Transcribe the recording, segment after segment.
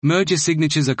Merger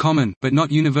signatures are common, but not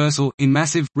universal, in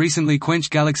massive, recently quenched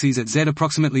galaxies at Z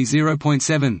approximately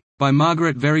 0.7, by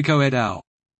Margaret Verico et al.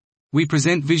 We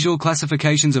present visual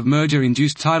classifications of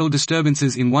merger-induced tidal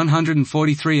disturbances in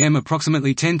 143 m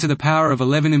approximately 10 to the power of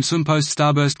 11 m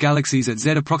post-starburst galaxies at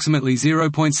Z approximately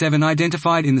 0.7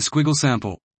 identified in the squiggle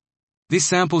sample. This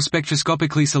sample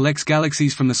spectroscopically selects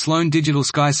galaxies from the Sloan Digital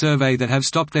Sky Survey that have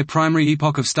stopped their primary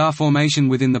epoch of star formation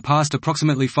within the past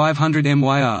approximately 500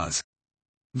 MYRs.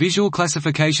 Visual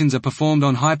classifications are performed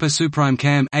on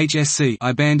hyper-suprime-cam (HSC)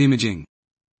 I-band imaging.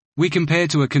 We compare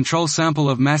to a control sample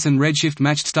of mass and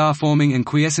redshift-matched star-forming and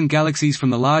quiescent galaxies from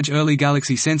the Large Early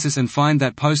Galaxy Census and find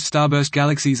that post-starburst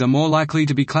galaxies are more likely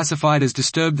to be classified as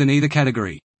disturbed than either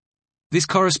category. This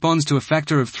corresponds to a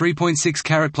factor of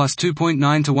 3.6 plus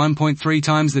 2.9 to 1.3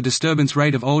 times the disturbance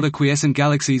rate of older quiescent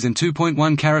galaxies and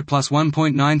 2.1 plus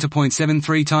 1.9 to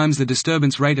 0.73 times the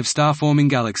disturbance rate of star-forming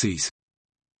galaxies.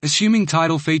 Assuming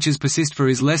tidal features persist for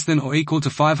is less than or equal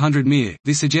to 500 μ,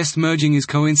 this suggests merging is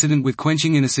coincident with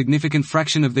quenching in a significant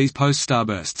fraction of these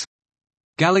post-starbursts.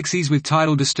 Galaxies with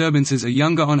tidal disturbances are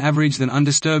younger on average than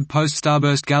undisturbed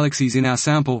post-starburst galaxies in our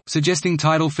sample, suggesting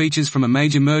tidal features from a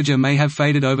major merger may have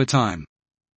faded over time.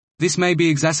 This may be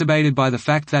exacerbated by the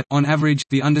fact that, on average,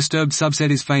 the undisturbed subset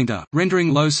is fainter,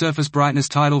 rendering low surface brightness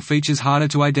tidal features harder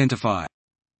to identify.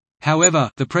 However,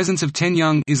 the presence of 10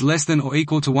 young is less than or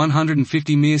equal to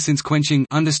 150 μ since quenching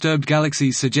undisturbed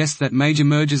galaxies suggests that major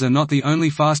mergers are not the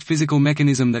only fast physical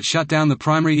mechanism that shut down the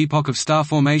primary epoch of star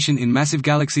formation in massive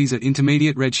galaxies at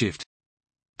intermediate redshift.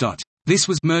 This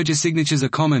was merger signatures are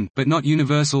common, but not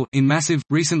universal, in massive,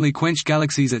 recently quenched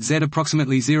galaxies at Z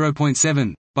approximately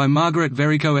 0.7, by Margaret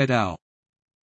Verico et al.